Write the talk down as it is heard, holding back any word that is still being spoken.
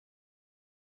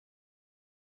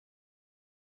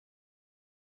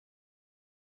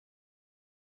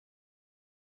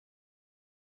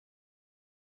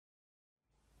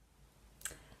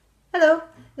Hello,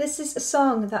 this is a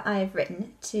song that I've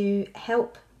written to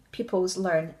help pupils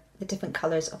learn the different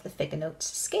colours of the figure notes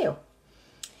scale.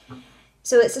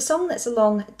 So it's a song that's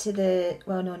along to the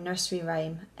well-known nursery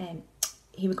rhyme,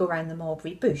 He Would Go Round the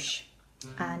Mulberry Bush.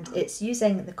 And it's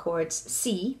using the chords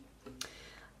C,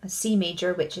 a C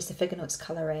major, which is the figure notes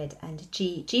colour red, and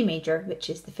G major, which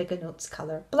is the figure notes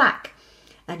colour black.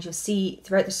 And you'll see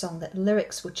throughout the song that the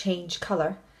lyrics will change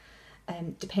colour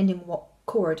depending on what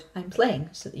chord I'm playing,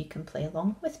 so that you can play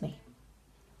along with me.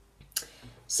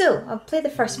 So I'll play the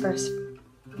first verse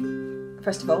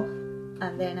first of all,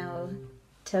 and then I'll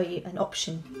tell you an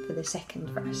option for the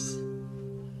second verse.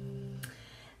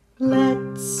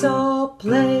 Let's all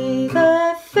play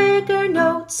the figure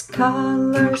notes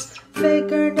colours,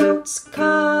 figure notes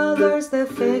colours, the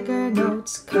figure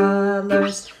notes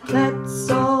colours. Let's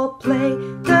all play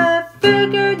the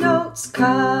figure notes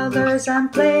colours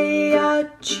and play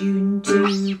a tune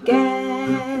together.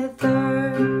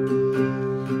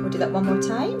 We'll do that one more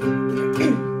time.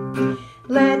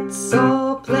 Let's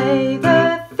all play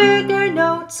the figure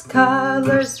notes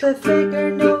colours, the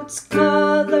figure notes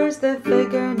colours, the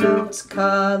figure notes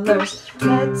colours.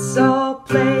 Let's all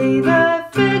play the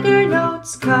figure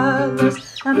notes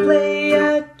colours and play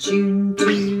a tune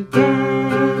together.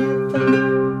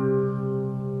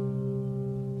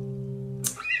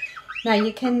 Now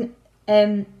you can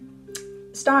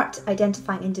start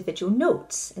identifying individual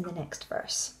notes in the next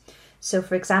verse. So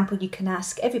for example, you can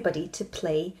ask everybody to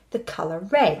play the colour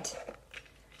red,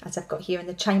 as I've got here in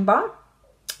the chime bar.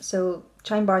 So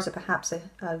chime bars are perhaps a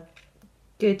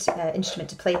good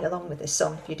instrument to play along with this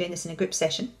song if you're doing this in a group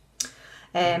session.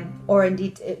 Or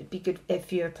indeed it would be good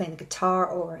if you're playing the guitar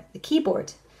or the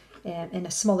keyboard in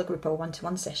a smaller group or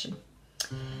one-to-one session.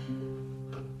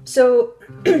 So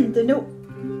the note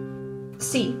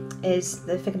C is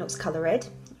the figure notes colour red,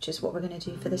 which is what we're going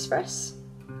to do for this verse.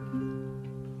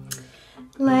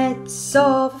 Let's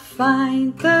all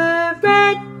find the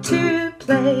red to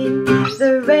play,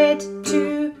 the red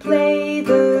to play,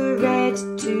 the red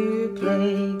to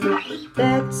play.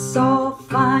 Let's all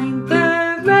find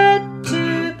the red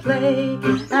to play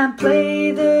and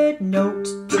play the note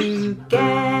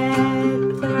together.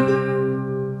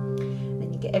 Then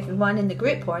you get everyone in the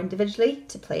group or individually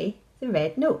to play the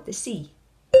red note, the C.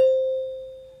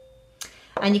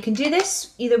 And you can do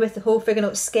this either with the whole figure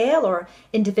note scale or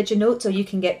individual notes, or you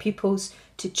can get pupils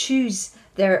to choose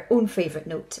their own favourite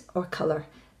note or colour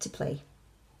to play.